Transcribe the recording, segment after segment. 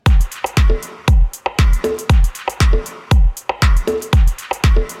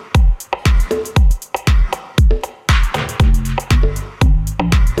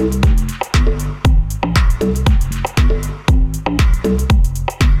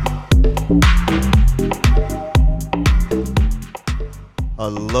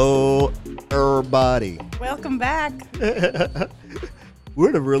everybody. Welcome back. We're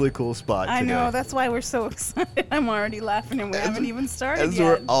in a really cool spot today. I know, that's why we're so excited. I'm already laughing and we haven't even started As yet.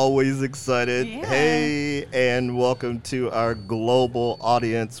 we're always excited. Yeah. Hey, and welcome to our global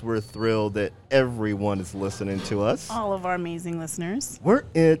audience. We're thrilled that everyone is listening to us. All of our amazing listeners. We're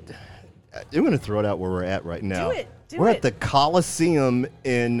going to throw it out where we're at right now. We're at the Coliseum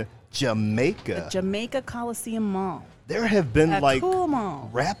in Jamaica. The Jamaica Coliseum Mall. There have been A cool mall.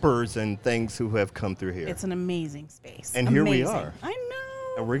 rappers and things who have come through here. It's an amazing space. And amazing. here we are. I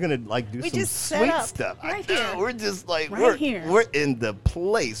know. And we're gonna do We some just set sweet up stuff. right I know. here. We're just Right here. we're in the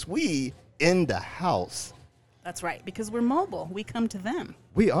place. We in the house. That's right, because we're mobile. We come to them.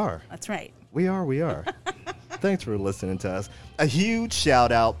 We are. That's right. We are. Thanks for listening to us. A huge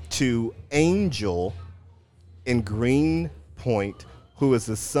shout out to Angel in Greenpoint, who is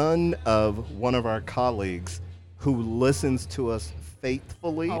the son of one of our colleagues who listens to us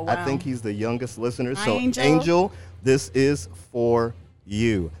faithfully. Oh, wow. I think he's the youngest listener. Hi, So Angel. this is for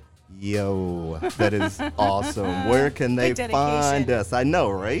you. Yo, that is awesome. Where can they Good find dedication. us? I know,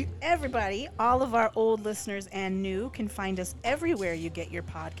 right? Everybody, all of our old listeners and new, can find us everywhere you get your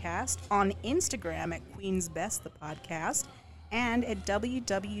podcast, on Instagram at Queen's Best the Podcast, and at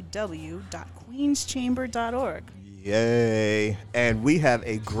www.queenschamber.org. Yay. And we have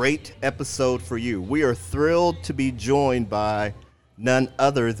a great episode for you. We are thrilled to be joined by none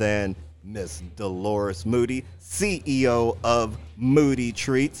other than Miss Dolores Moody, CEO of Moody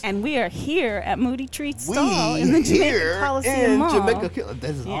Treats. And we are here at Moody Treats stall in the Jamaica Coliseum Mall. Jamaica. That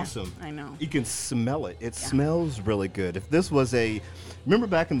is awesome. I know. You can smell it. It smells really good. If this was remember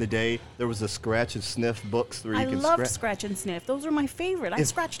back in the day, there was a scratch and sniff books where you I can loved scratch and sniff. Those were my favorite. I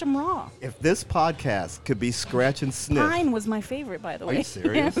scratched them raw. If this podcast could be scratch and sniff. Pine was my favorite, by the way. Are you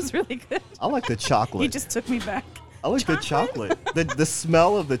serious? Yeah, it was really good. I like the chocolate. You just took me back. I like the chocolate. The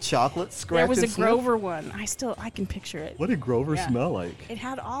smell of the chocolate scratch There was a and sniff. Grover one. I can picture it. What did Grover Yeah. smell like? It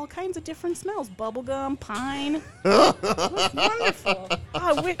had all kinds of different smells. Bubblegum, pine. It was wonderful.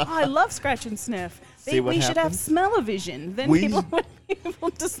 I love scratch and sniff. See what we should have happens? smell-o-vision. Then people would be able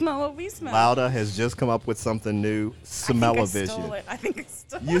to smell what we smell. Lauda has just come up with something new, smell-o-vision. I think I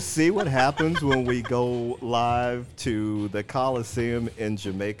stole it. You see what happens when we go live to the Coliseum in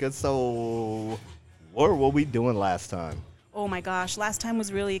Jamaica? So what were we doing last time? Oh my gosh, last time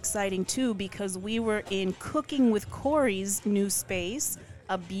was really exciting too because we were in Cooking with Corey's new space,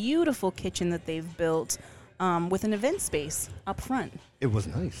 a beautiful kitchen that they've built with an event space up front. It was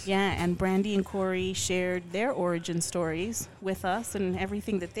nice. Yeah, and Brandy and Corey shared their origin stories with us and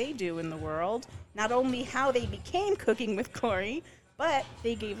everything that they do in the world. Not only how they became Cooking with Corey, but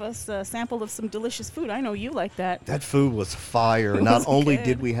they gave us a sample of some delicious food. I know you like that. That food was fire. It Not was only good.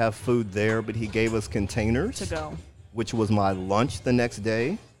 did we have food there, but he gave us containers. To go. Which was my lunch the next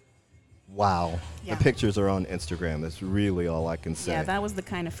day. Wow. Yeah. The pictures are on Instagram. That's really all I can say. Yeah, that was the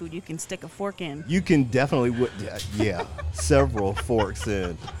kind of food you can stick a fork in. You can definitely, several forks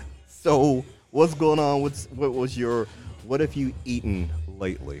in. So what's going on? What have you eaten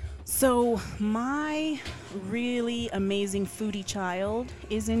lately? So my really amazing foodie child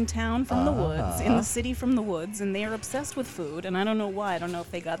is in town from the woods, in the city from the woods, and they're obsessed with food. And I don't know why. I don't know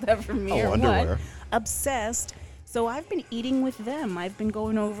if they got that from me or underwear. what. Obsessed. So I've been eating with them. I've been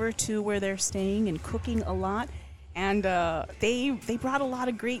going over to where they're staying and cooking a lot. And they brought a lot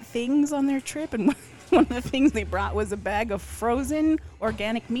of great things on their trip. And one of the things they brought was a bag of frozen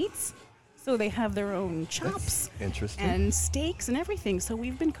organic meats. So they have their own chops. That's interesting. And steaks and everything. So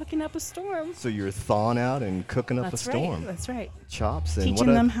we've been cooking up a storm. So you're thawing out and cooking up That's a storm. right. That's right. Chops and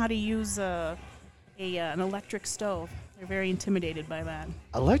Teaching them how to use an electric stove. They're very intimidated by that.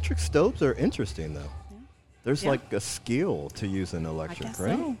 Electric stoves are interesting, though. Yeah. There's Yeah. like a skill to using I electric, guess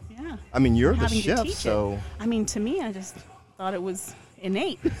right? so. Yeah. I mean, you're the Having to chef, teach so it. I mean, to me, I just thought it was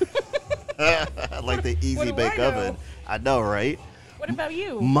innate. like the easy What do bake I know? oven. I know, right? What about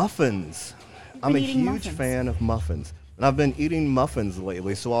you? Muffins. I'm a been eating huge muffins. fan of muffins. And I've been eating muffins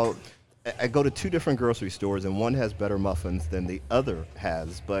lately. So I go to two different grocery stores, and one has better muffins than the other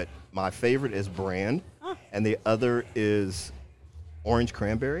has. But my favorite is Brand, and the other is Orange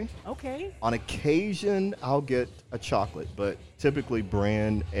Cranberry. Okay. On occasion, I'll get a chocolate, but typically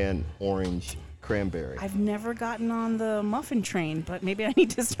Brand and Orange Cranberry. I've never gotten on the muffin train, but maybe I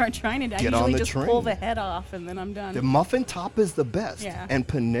need to start trying it. I Get on usually the just pull train. the head off and then I'm done. The muffin top is the best. Yeah. And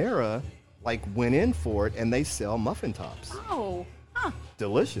Panera went in for it, and they sell muffin tops. Oh,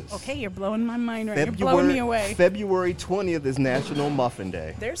 Delicious. Okay, you're blowing my mind right. You're blowing me away. February 20th is National Muffin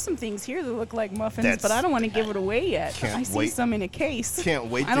Day. There's some things here that look like muffins, but I don't want to give it away yet. I see some in a case. Can't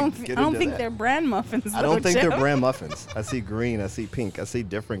wait I don't think that. they're brand muffins. I don't think they're brand muffins. I see green, I see pink, I see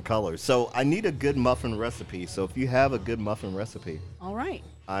different colors. So I need a good muffin recipe. So if you have a good muffin recipe, all right,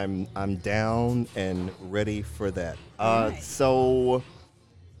 I'm down and ready for that. Right. So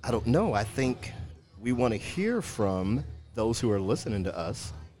I don't know. I think we want to hear from those who are listening to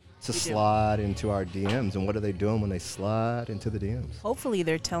us to slide into our DMs. And what are they doing when they slide into the DMs? Hopefully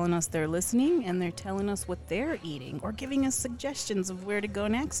they're telling us they're listening and they're telling us what they're eating or giving us suggestions of where to go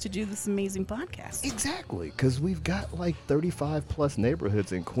next to do this amazing podcast. Exactly, because we've got like 35 plus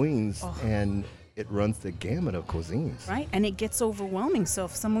neighborhoods in Queens, and it runs the gamut of cuisines. Right, and it gets overwhelming. So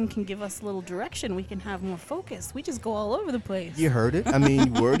if someone can give us a little direction, we can have more focus. We just go all over the place. You heard it. I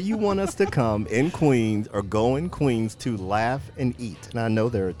mean, where do you want us to come in Queens or go in Queens to laugh and eat? And I know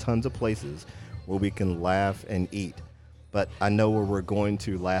there are tons of places where we can laugh and eat. But I know where we're going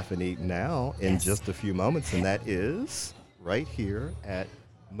to laugh and eat now in just a few moments, and that is right here at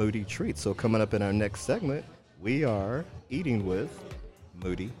Moody Treats. So coming up in our next segment, we are eating with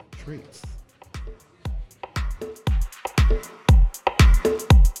Moody Treats.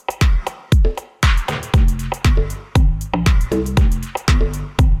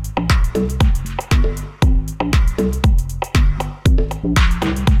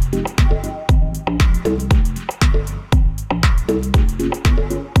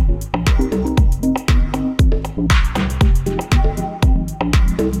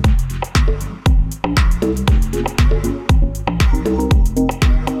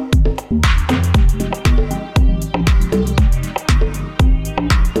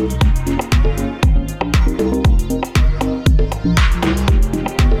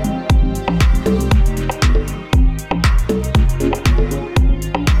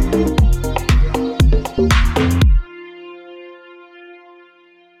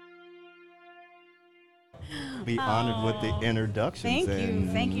 Be honored with the introductions.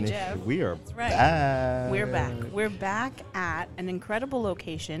 Thank you, Jeff. We are That's right. back. We're back at an incredible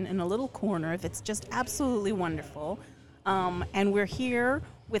location in a little corner that's just absolutely wonderful. And we're here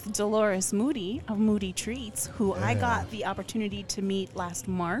with Dolores Moody of Moody Treats, who I got the opportunity to meet last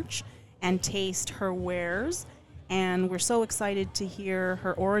March and taste her wares. And we're so excited to hear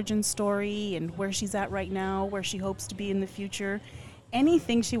her origin story and where she's at right now, where she hopes to be in the future.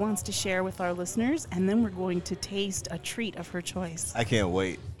 Anything she wants to share with our listeners, and then we're going to taste a treat of her choice. I can't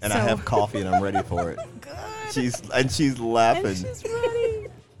wait. And I have coffee and I'm ready for it. Good. She's laughing. And she's ready.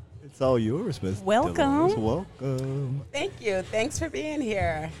 It's all yours, Miss Welcome. Dolores. Welcome. Thank you. Thanks for being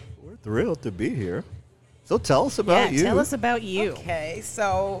here. We're thrilled to be here. So tell us about you. Tell us about you. Okay,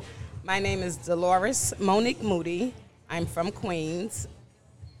 so my name is Dolores Monique Moody. I'm from Queens.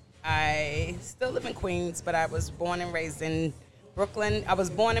 I still live in Queens, but I was born and raised in Brooklyn. I was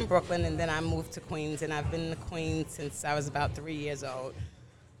born in Brooklyn, and then I moved to Queens, and I've been in Queens since I was about 3 years old.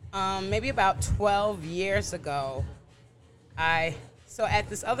 Maybe about 12 years ago, so at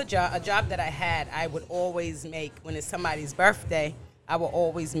this other job, a job that I had, I would always make, when it's somebody's birthday, I will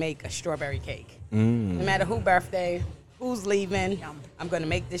always make a strawberry cake. No matter whose birthday, who's leaving, I'm going to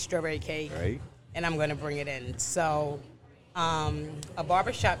make this strawberry cake, and I'm going to bring it in. So a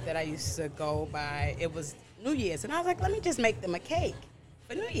barbershop that I used to go by, it was New Year's, and I was like, let me just make them a cake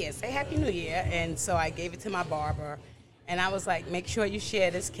for New Year's. Say Happy New Year. And so I gave it to my barber, and I was like, make sure you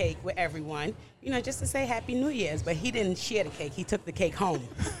share this cake with everyone, just to say Happy New Year's. But he didn't share the cake. He took the cake home.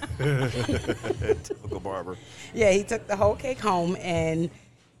 Typical barber. Yeah, he took the whole cake home, and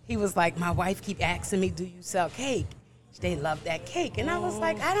he was like, my wife keep asking me, do you sell cake? They love that cake. And I was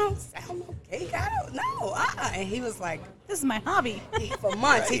like, I don't sell no cake. I don't know. And he was like, this is my hobby. For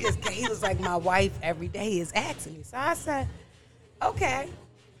months, he was like, my wife every day is asking me. So I said, okay,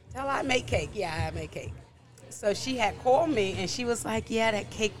 tell her I make cake. Yeah, I make cake. So she had called me, and she was like, yeah, that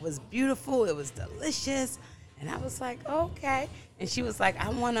cake was beautiful. It was delicious. And I was like, okay. And she was like, I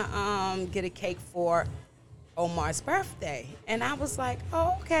want to get a cake for Omar's birthday. And I was like,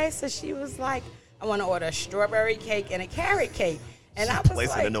 oh, okay. So she was like, I want to order a strawberry cake and a carrot cake. And I was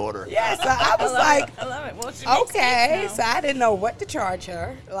placing like, an order. Yeah, so I was like, I love it. Well, she makes okay. sense So now. I didn't know what to charge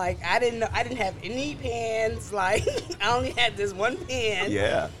her. Like, I didn't have any pans. Like, I only had this one pan.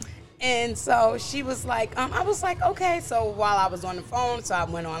 Yeah. And so she was like, I was like, okay. So while I was on the phone, so I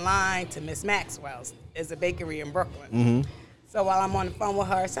went online to Miss Maxwell's. It's a bakery in Brooklyn. So while I'm on the phone with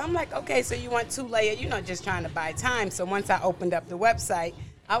her, so I'm like, okay, so you want 2 layer, just trying to buy time. So once I opened up the website,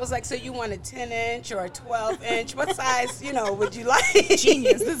 I was like, so you want a 10-inch or a 12-inch? What size, would you like?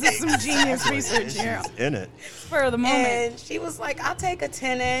 Genius. This is some genius research here. She's in it. For the moment. And she was like, I'll take a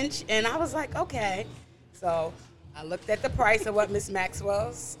 10-inch. And I was like, okay. So I looked at the price of what Miss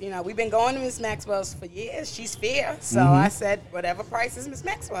Maxwell's, we've been going to Miss Maxwell's for years. She's fair. So I said, whatever prices Miss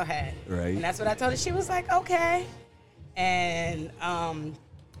Maxwell had. Right. And that's what I told her. She was like, okay. And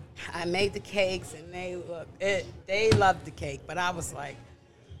I made the cakes, and they loved the cake. But I was like,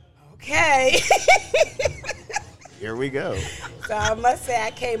 okay. Here we go. So I must say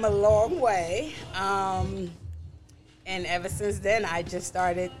I came a long way. And ever since then, I just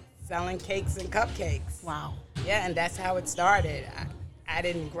started selling cakes and cupcakes. Wow. Yeah, and that's how it started. I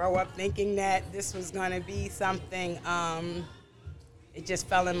didn't grow up thinking that this was going to be something. It just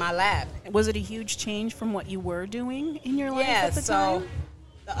fell in my lap. Was it a huge change from what you were doing in your life Yeah, at the so time?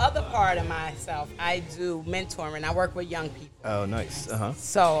 the other part of myself, I do mentoring. I work with young people. Oh, nice. Uh-huh.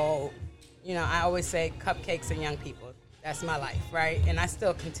 So, I always say cupcakes and young people. That's my life, right? And I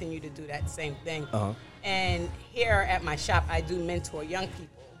still continue to do that same thing. Uh-huh. And here at my shop, I do mentor young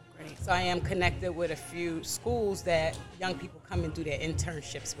people. Great. So I am connected with a few schools that young people come and do their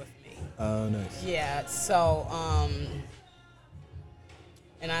internships with me. Oh, nice. Yeah, so,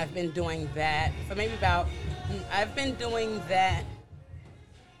 and I've been doing that for maybe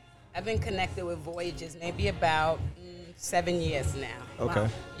I've been connected with Voyages maybe about 7 years now. Okay. Wow.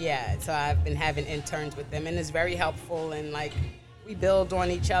 Yeah, so I've been having interns with them, and it's very helpful, and like we build on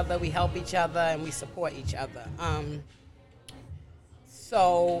each other, we help each other, and we support each other.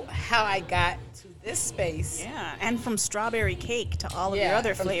 So how I got to this space. Yeah, and from strawberry cake to all of your Yeah,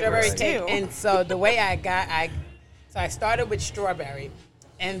 other from flavors strawberry too. cake. And so the way I started with strawberry,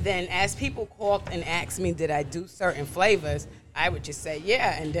 and then as people called and asked me, did I do certain flavors, I would just say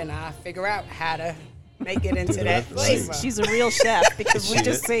yeah, and then I figure out how to make it into that flavor. She's a real chef because we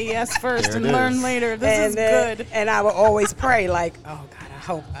just say yes first There and it learn is. later. This is good. And I would always pray like, oh God, I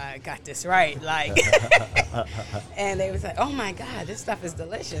hope I got this right. Like, and they was like, oh my God, this stuff is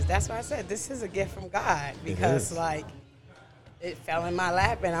delicious. That's why I said this is a gift from God, because is. like it fell in my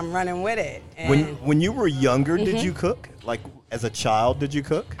lap and I'm running with it. And When you were younger, did you cook? Like as a child, did you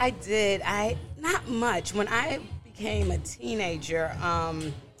cook? I did. Not much. When I became a teenager,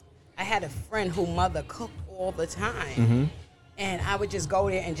 I had a friend whose mother cooked all the time. And I would just go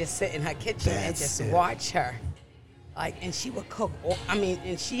there and just sit in her kitchen and That's just it. watch her. And she would cook.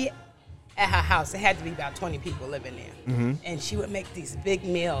 And she, at her house, it had to be about 20 people living there. And she would make these big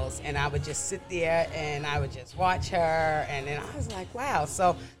meals, and I would just sit there and I would just watch her. And then I was like, wow,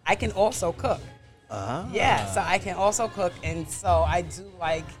 so I can also cook. Yeah, so I can also cook. And so I do,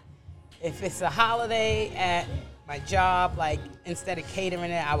 like, if it's a holiday at my job, like instead of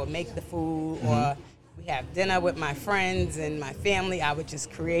catering it, I would make the food, or we have dinner with my friends and my family, I would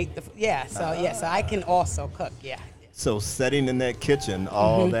just create the food. Yeah, so I can also cook, yeah. So setting in that kitchen,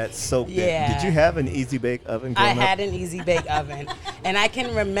 all that soaked in. Yeah. Did you have an easy bake oven I growing up? had an easy bake oven, and I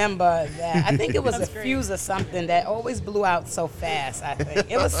can remember that. I think it was a fuse or something that always blew out so fast. I think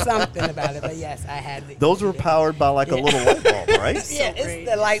it was something about it, but yes, I had the. Those were powered by like a little light bulb, right? Yeah, it's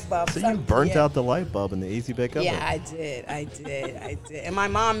the light bulb. So you burnt yeah. out the light bulb in the easy bake oven. Yeah, I did. And my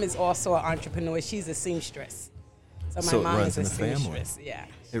mom is also an entrepreneur. She's a seamstress. So So it my mom runs is a in the family. seamstress. Yeah.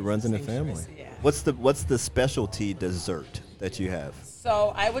 It runs in the Seamstress, family. Yeah. What's the specialty dessert that you have?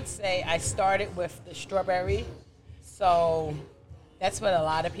 So I would say I started with the strawberry. So that's what a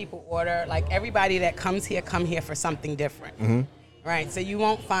lot of people order. Like everybody that comes here, come here for something different. Right? So you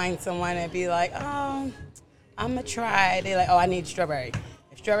won't find someone and be like, oh, I'm going to try. They're like, oh, I need strawberry.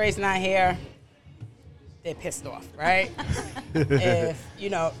 If strawberry's not here, they're pissed off, right? If,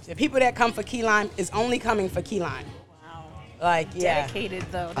 the people that come for key lime is only coming for key lime. Wow. Like, yeah. Dedicated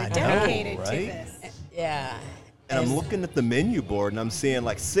though. I They're know, dedicated to right? this. Yeah. And I'm looking at the menu board and I'm seeing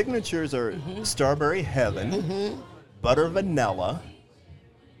like signatures are strawberry heaven, butter vanilla,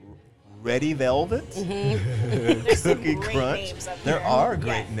 ready velvet, cookie great crunch. names up There here. are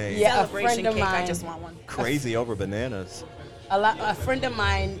great Yeah. names. Yeah, a Celebration friend of cake. I mine- just want one. Crazy over bananas. A friend of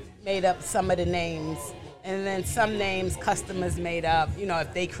mine made up some of the names, and then some names customers made up.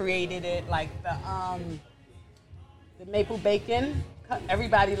 If they created it, like the maple bacon.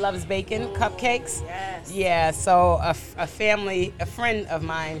 Everybody loves bacon cupcakes. Yes. Yeah. So a friend of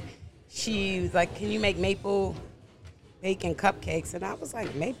mine, she was like, "Can you make maple bacon cupcakes?" And I was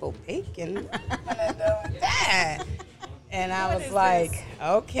like, "Maple bacon? What am I doing with that?" And I was like,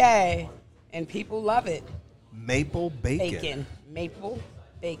 "Okay." And people love it. Maple bacon. Maple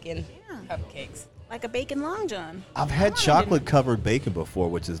bacon Yeah. cupcakes. Like a bacon long john. I've had chocolate covered bacon before,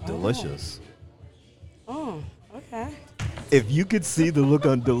 which is delicious. Oh, okay. If you could see the look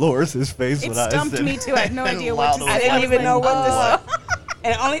on Dolores' face It when I stumped said me too. I had no idea what to Loud say. I didn't even know what to What? say.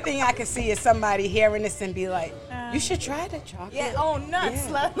 And the only thing I could see is somebody hearing this and be like, you should try the chocolate. Yeah. Oh, nuts!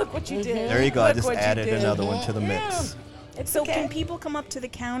 Yeah. Look what you did. There you go. I Look just what you added did. another one to the mix. So okay. can people come up to the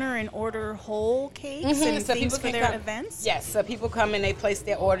counter and order whole cakes and So things people for can their come- events? Yes, so people come and they place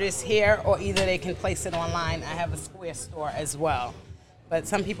their orders here, or either they can place it online. I have a Square store as well. But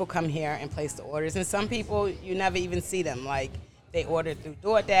some people come here and place the orders, and some people, you never even see them. Like, they order through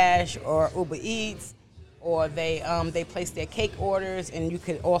DoorDash or Uber Eats, or they place their cake orders, and you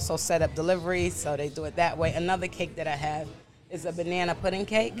could also set up delivery, so they do it that way. Another cake that I have is a banana pudding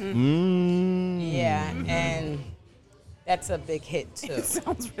cake. Yeah, and that's a big hit, too. It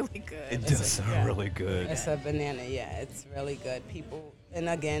sounds really good. It does sound really good. It's a banana, yeah, it's really good. People, and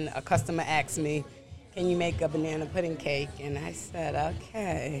again, a customer asked me, can you make a banana pudding cake? And I said,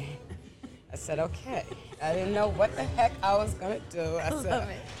 okay. I didn't know what the heck I was going to do. I said, love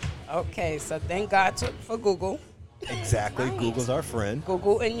it. okay, so thank God for Google. Exactly. Right. Google's our friend.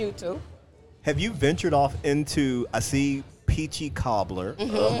 Google and YouTube. Have you ventured off into, I see peachy cobbler.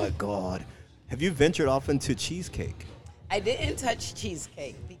 Oh my God. Have you ventured off into cheesecake? I didn't touch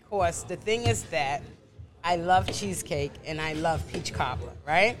cheesecake because the thing is that I love cheesecake and I love peach cobbler,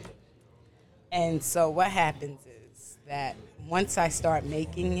 right? And so what happens is that once I start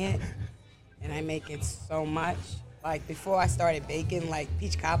making it, and I make it so much, like before I started baking, like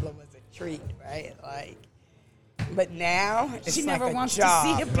peach cobbler was a treat, right? Like, but now it's She like never a wants job,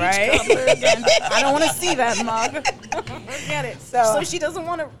 to see a peach right? cobbler again. I don't want to see that, Mug. Forget it. So she doesn't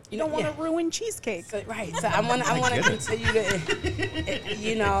want to. You don't want to ruin cheesecake. So, right. So I want to continue to,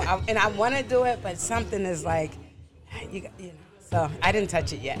 you know, and I want to do it, but something is like, you know. So I didn't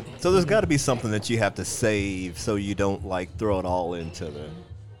touch it yet. So there's got to be something that you have to save so you don't like throw it all into the.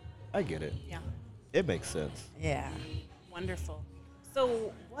 I get it. Yeah. It makes sense. Yeah. Wonderful.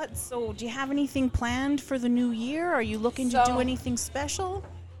 So what? So do you have anything planned for the new year? Are you looking to do anything special?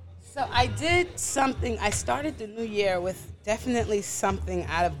 So I did something. I started the new year with definitely something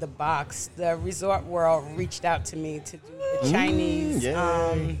out of the box. The Resort World reached out to me to do the Chinese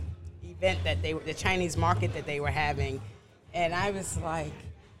yay. event that the Chinese market that they were having, and I was like,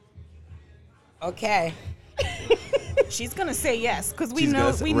 okay. She's gonna say yes because we She's know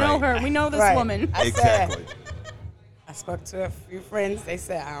gonna say- we know right. her. We know this Right. woman. I Exactly. I spoke to a few friends. They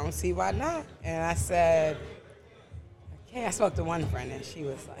said, I don't see why not. And I said, okay. I spoke to one friend, and she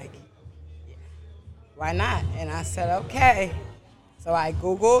was like, yeah, why not? And I said, okay. So I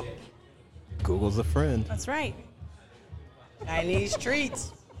Googled Google's a friend. That's right. Chinese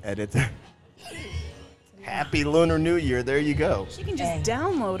treats. Edit. Happy Lunar New Year. There you go. She can just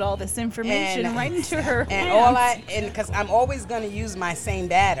download all this information right into her And hands. because I'm always going to use my same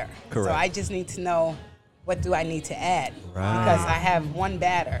batter. Correct. So I just need to know what do I need to add. Right. Because I have one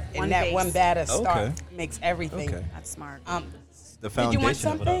batter, One and that base. one batter Okay. makes everything. Okay. That's smart. The Did foundation. you want of it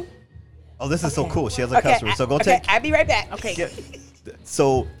all. something? Oh, this is so cool. She has a customer. So go take. I'll be right back. Okay. Yeah.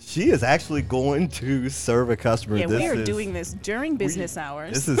 So she is actually going to serve a customer. Yeah, this we are is, doing this during business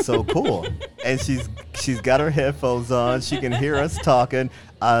hours. This is so cool. And she's got her headphones on. She can hear us talking.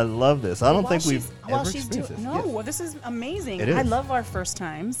 I love this. I don't think we've ever experienced this. No, Yes. well, this is amazing. It is. I love our first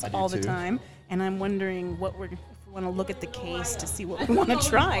times I do all the too. time, and I'm wondering what if we want to look at the case to see what we want to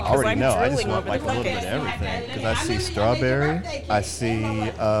try. I 'cause already I'm know. I just drooling want over like a the little bit of cookies. everything because I see strawberry.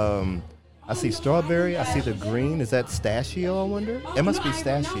 I see strawberry. I see the green. Is that pistachio? I wonder. It must be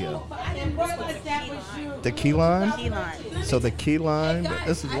pistachio. The key lime. Key lime. So the key lime.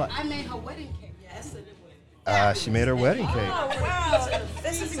 This is what. I made her wedding cake. She made her wedding cake. Wow,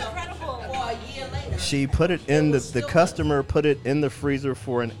 this is incredible. She put it in the customer put it in the freezer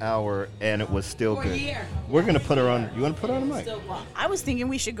for an hour and it was still good. We're gonna put her on. You want to put her on the mic? I was thinking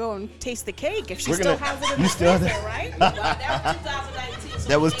we should go and taste the cake if she We're still gonna- has it in you the still have freezer, it? right?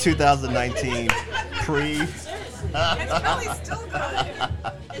 That was 2019 pre. It's probably still good.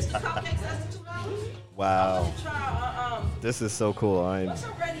 It's the cupcakes, that's the $2. Wow, Try, this is so cool. what's a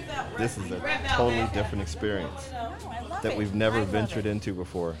Red Velvet? This is a Red Velvet. totally different experience No, I love that it. we've never I love ventured it. into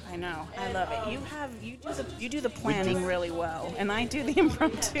before. I know. I love it. You do the planning really well, and I do the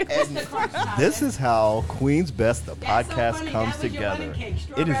impromptu. This is how Queen's Best, the podcast, funny. comes That was your together. wedding cake,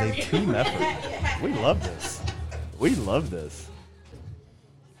 It is a strawberry. team effort. We love this. We love this.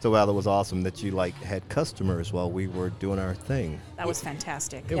 So, wow, that was awesome that you had customers while we were doing our thing. That was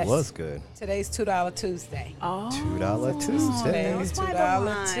fantastic. It Yes. was good. Today's $2 Tuesday. Oh, $2 Tuesday. Today's That's why the $2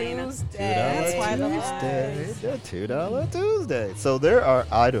 line. Tuesday. That's why the Tuesday. The $2 Tuesday. So there are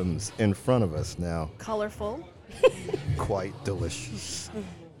items in front of us now. colorful. Quite delicious.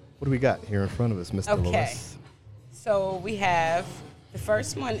 What do we got here in front of us, Mr. Okay. Lewis? So we have, the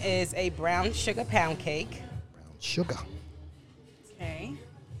first one is a brown sugar pound cake. Sugar. Okay.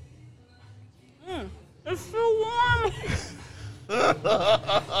 It's so warm.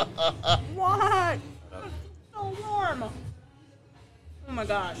 What? It's so warm. Oh my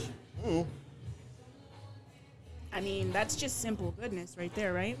gosh. I mean, that's just simple goodness right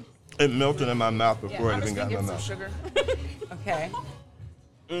there, right? It melted in my mouth before it I'm even just got in gonna my get some mouth. sugar. Okay.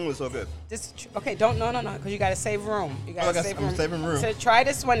 It's so good. Okay, don't, no, because you got to save room. You got to save room. I'm saving room. So try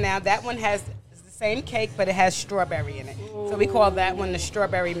this one now. That one has it's the same cake, but it has strawberry in it. So we call that one the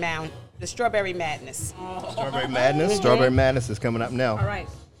strawberry madness. Strawberry Madness. Strawberry Madness is coming up now. All right.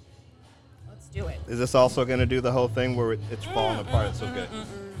 Let's do it. Is this also going to do the whole thing where it's falling apart? It's so good.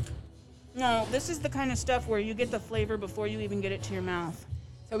 No, this is the kind of stuff where you get the flavor before you even get it to your mouth.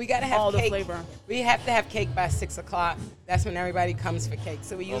 So we got to have All the cake. flavor. We have to have cake by 6 o'clock. That's when everybody comes for cake.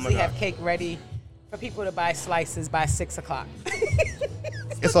 So we my usually have gosh. cake ready for people to buy slices by 6 o'clock.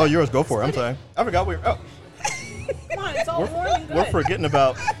 It's all yours. Go for it. I'm sorry. I forgot we were. Oh, Come on, it's all warm and good. we're forgetting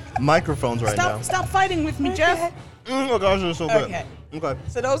about microphones right now. Stop fighting with me, Jeff. Oh gosh, it's so good. Okay. Okay.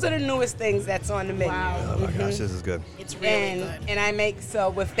 So those are the newest things that's on the menu. Wow. Oh my gosh, this is good. It's really good. And I make, so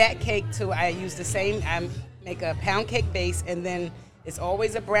with that cake too, I use the same, I make a pound cake base, and then it's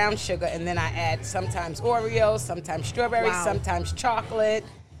always a brown sugar, and then I add sometimes Oreos, sometimes strawberries, Wow. sometimes chocolate.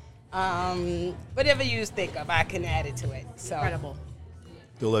 Whatever you think of, I can add it to it. So Incredible.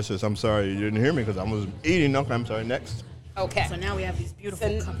 Delicious. I'm sorry you didn't hear me because I was eating. Okay, I'm sorry. Next. okay. So now we have these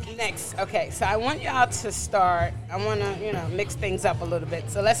beautiful So cupcakes. next, okay, so I want y'all to start, I want to, mix things up a little bit.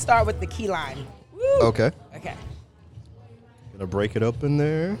 So let's start with the key lime. Okay. Okay. Gonna break it open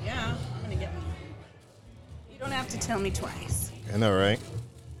there. Yeah, I'm gonna get one. You don't have to tell me twice. I know, right?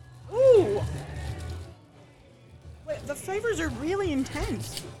 Ooh. Wait, the flavors are really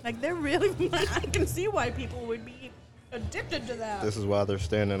intense. Like they're really. I can see why people would be addicted to that. This is why they're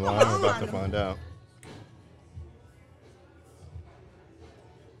standing in line. We're about to on. find out.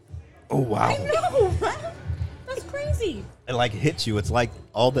 Oh wow! No, right? That's crazy. It like hits you. It's like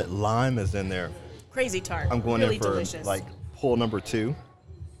all that lime is in there. Crazy tart. I'm going really in for delicious. like pull number 2.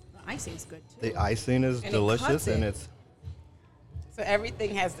 The icing's good too. The icing is And it delicious, cuts and it. it's So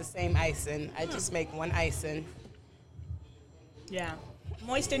everything has the same icing. I just make one icing. Yeah,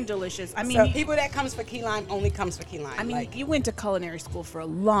 moist and delicious. I mean, So people that comes for key lime only comes for key lime. I mean, like, you went to culinary school for a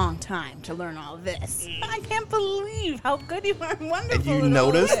long time to learn all this. I can't believe how good you are. Wonderful. and you at all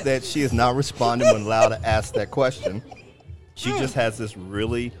notice this. that she is not responding when Lauda asks that question. She just has this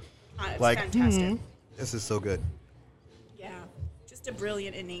really It's like fantastic. this is so good. Yeah, just a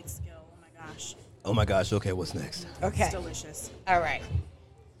brilliant innate skill. Oh my gosh, Oh my gosh. Okay, what's next? okay. it's delicious. All right.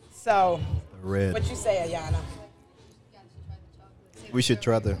 So, Red. what you say, Ayana? We should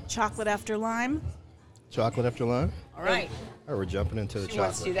try the Chocolate after lime. chocolate after lime. All right. All right, we're jumping into the She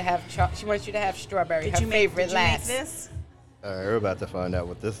wants you chocolate. to have she wants you to have strawberry. Did her you make? favorite Did you last. make this? All right, we're about to find out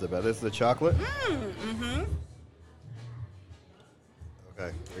what this is about. This is the chocolate. Mm-hmm.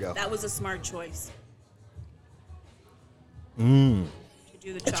 Okay, here we go. That was a smart choice. Mmm. To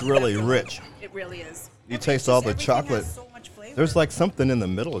do the It's chocolate really after rich. lime. It really is. You taste all the Everything chocolate. has so much flavor. There's like something in the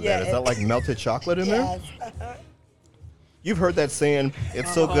middle of that. Yeah, Is that like melted chocolate in there? Yes. You've heard that saying,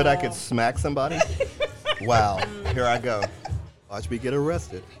 it's so good I could smack somebody? Wow, here I go. Watch me get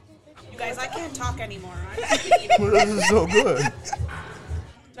arrested. You guys, I can't talk anymore. This is so good.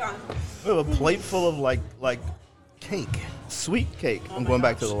 Done. We have a plate full of like cake, sweet cake. I'm my going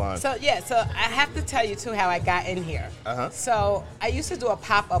back to gosh. the line. So I have to tell you too how I got in here. Uh-huh. So I used to do a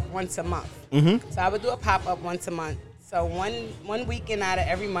pop up once a month. Mm-hmm. So I would do a pop up once a month. So one weekend out of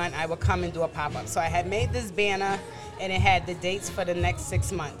every month, I would come and do a pop up. So I had made this banner, and it had the dates for the next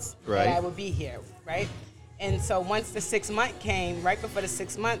 6 months Right. that I would be here, right? And so once the 6 month came, right before the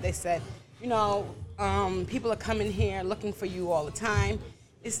 6 month, they said, people are coming here looking for you all the time.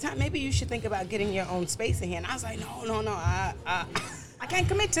 It's time. Maybe you should think about getting your own space in here. And I was like, no. I can't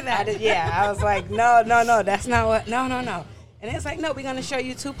commit to that. I was like, no, that's not what, no. And it's like, no, we're going to show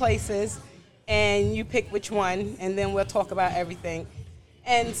you 2 places, and you pick which one, and then we'll talk about everything.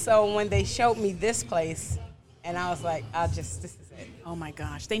 And so when they showed me this place, and I was like, this is it. Oh my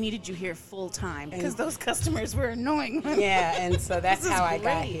gosh, they needed you here full time because those customers were annoying. Yeah, and so that's This is how I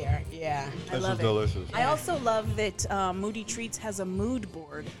got great. here. Yeah. I This love is it. delicious. I also love that Moody Treats has a mood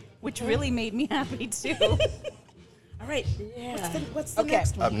board, which really made me happy too. All right, what's the Okay,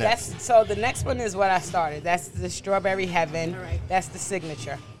 next one? Up next. so the next one is what I started. That's the Strawberry Heaven. All right. That's the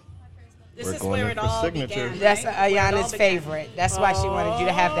signature. This We're is going where in it for all signature. began. That's right? Where it all Ayana's began. favorite. That's why she wanted you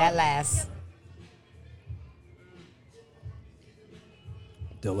to have that last.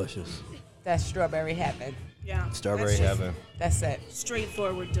 Delicious. That's Strawberry Heaven. Yeah. Strawberry that's just heaven. That's it.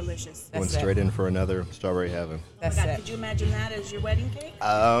 Straightforward, delicious. That's Went it. straight in for another strawberry heaven. That's Oh my God, it. could you imagine that as your wedding cake?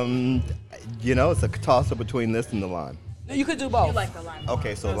 It's a toss-up between this and the lime. No, you could do both. You like the lime.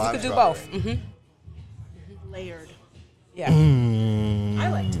 Okay, so you lime could do strawberry. both. Mm-hmm. Layered. Yeah. I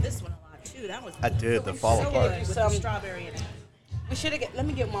liked this one a lot too. That was I did, the fall so apart. good with the strawberry in it. We should have. Let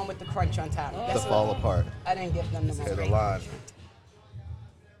me get one with the crunch on top. The Guess fall what? apart. I didn't give them the Okay, the one. lime.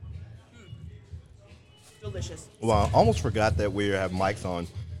 Delicious. Well, I almost forgot that we have mics on.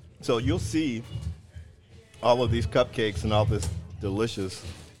 So you'll see all of these cupcakes and all this delicious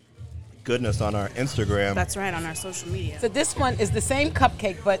goodness on our Instagram. That's right, on our social media. So this one is the same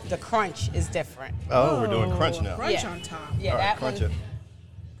cupcake, but the crunch is different. We're doing crunch now. Crunch Yeah. on top. Yeah, All right, that crunch one. it.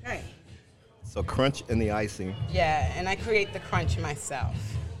 Okay. So crunch in the icing. Yeah, and I create the crunch myself.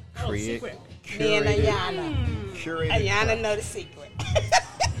 Create. secret. Me and curated- Ayana. Curated Ayana crunch. know the secret.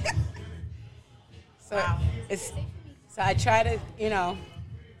 So Wow. so I try to,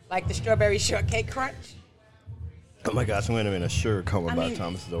 like the strawberry shortcake crunch. Oh my gosh, I'm going to be in a sugar coma I by mean, the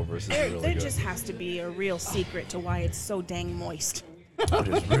time this is over. This is There, really there good. just has to be a real secret to why it's so dang moist. Oh,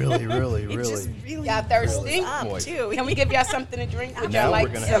 just really, really, It just really. really Y'all thirsty? up Moist. too. Can we give y'all something to drink? Would Now y'all we're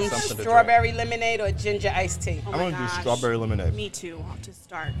like gonna have some something to strawberry lemonade or ginger iced tea? Oh I'm my going to do gosh. strawberry lemonade. Me too. To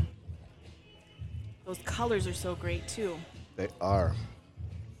start. Those colors are so great too. They are.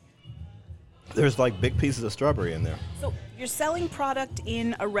 There's like big pieces of strawberry in there. So you're selling product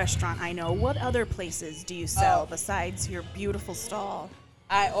in a restaurant, I know. What other places do you sell besides your beautiful stall?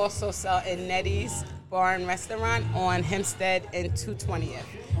 I also sell in Nettie's Bar and Restaurant on Hempstead and 220th.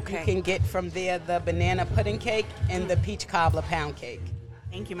 Okay. You can get from there the banana pudding cake and the peach cobbler pound cake.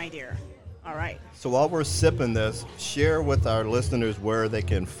 Thank you, my dear. All right. So while we're sipping this, share with our listeners where they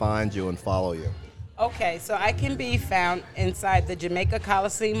can find you and follow you. Okay, so I can be found inside the Jamaica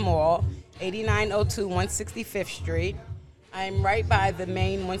Coliseum Mall, 8902 165th Street. I'm right by the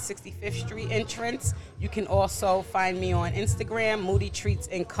main 165th Street entrance. You can also find me on Instagram, Moody Treats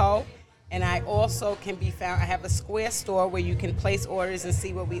 & Co. And I also can be found, I have a Square store where you can place orders and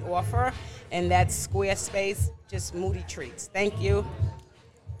see what we offer. And that's Squarespace, just Moody Treats. Thank you.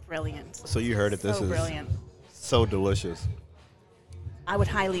 Brilliant. So you heard it. This So is brilliant. so delicious. I would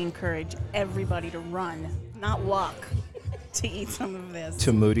highly encourage everybody to run, not walk, to eat some of this.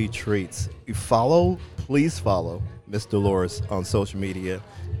 To Moody Treats. Please follow Miss Dolores on social media.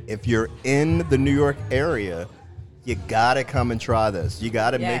 If you're in the New York area, you gotta come and try this. You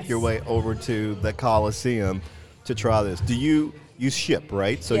gotta make Yes. your way over to the Coliseum to try this. Do you ship,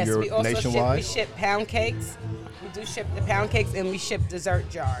 right? So yes, you're we also nationwide? ship pound cakes. We do ship the pound cakes and we ship dessert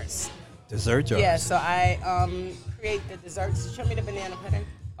jars. Dessert jars. Yeah, so I create the desserts. Show me the banana pudding.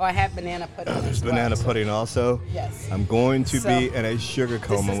 Oh, I have banana pudding. There's as well. banana pudding also. Yes. I'm going to So, be in a sugar This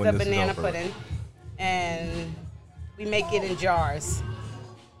coma is when the this banana is over. pudding, and we make it in jars.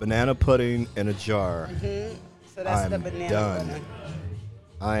 Banana pudding in a jar. So that's the I'm banana done. pudding.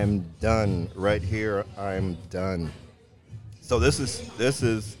 I am done right here. I'm done. So this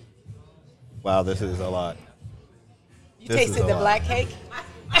is wow, this is a lot. You This is tasted a the lot. black cake?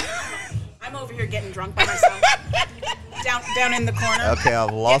 I'm over here getting drunk by myself. down in the corner. Okay,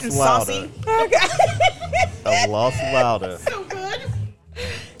 I've lost Getting louder. saucy. I've lost louder. So good.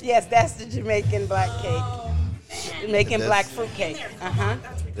 Yes, that's the Jamaican black cake. Jamaican This- black fruit cake. Uh-huh.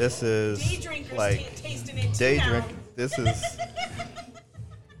 This Day is drinkers like tasting it day too drink. now.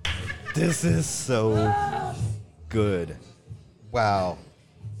 This is so good. Wow.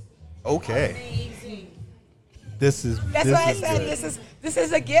 Okay. This is That's this why I is said good. this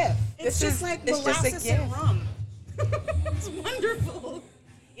is a gift. It's just like it's just a molasses gift. and rum. It's wonderful.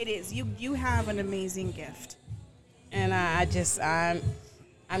 It is. You have an amazing gift. And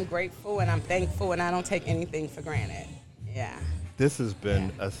I'm grateful and I'm thankful and I don't take anything for granted. Yeah. This has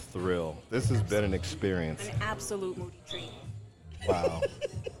been a thrill. This has been an experience. An absolute Moody treat. Wow.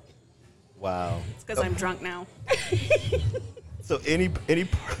 Wow. It's because I'm drunk now. So any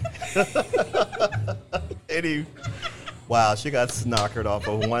wow, she got snockered off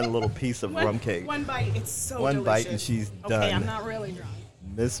of one little piece of rum cake. One bite. It's so One delicious. bite and she's done. Okay, I'm not really drunk.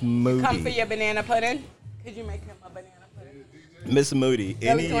 Miss Moody. Come for your banana pudding. Could you make him a banana pudding? Miss Moody,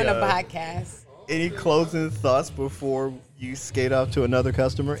 Kelly's doing a podcast. any closing thoughts before you skate off to another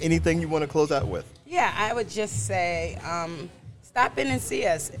customer? Anything you want to close out with? Yeah, I would just say stop in and see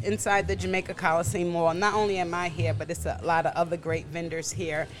us inside the Jamaica Coliseum Mall. Not only am I here, but it's a lot of other great vendors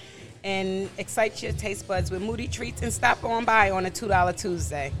here. And excite your taste buds with Moody Treats and stop on by on a $2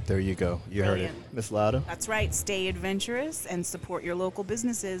 Tuesday. There you go. You heard it. Brilliant. Miss Lauda? That's right. Stay adventurous and support your local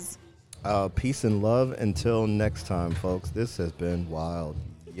businesses. Peace and love until next time, folks. This has been wild.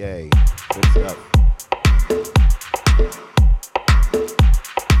 Yay. Good stuff. Bye.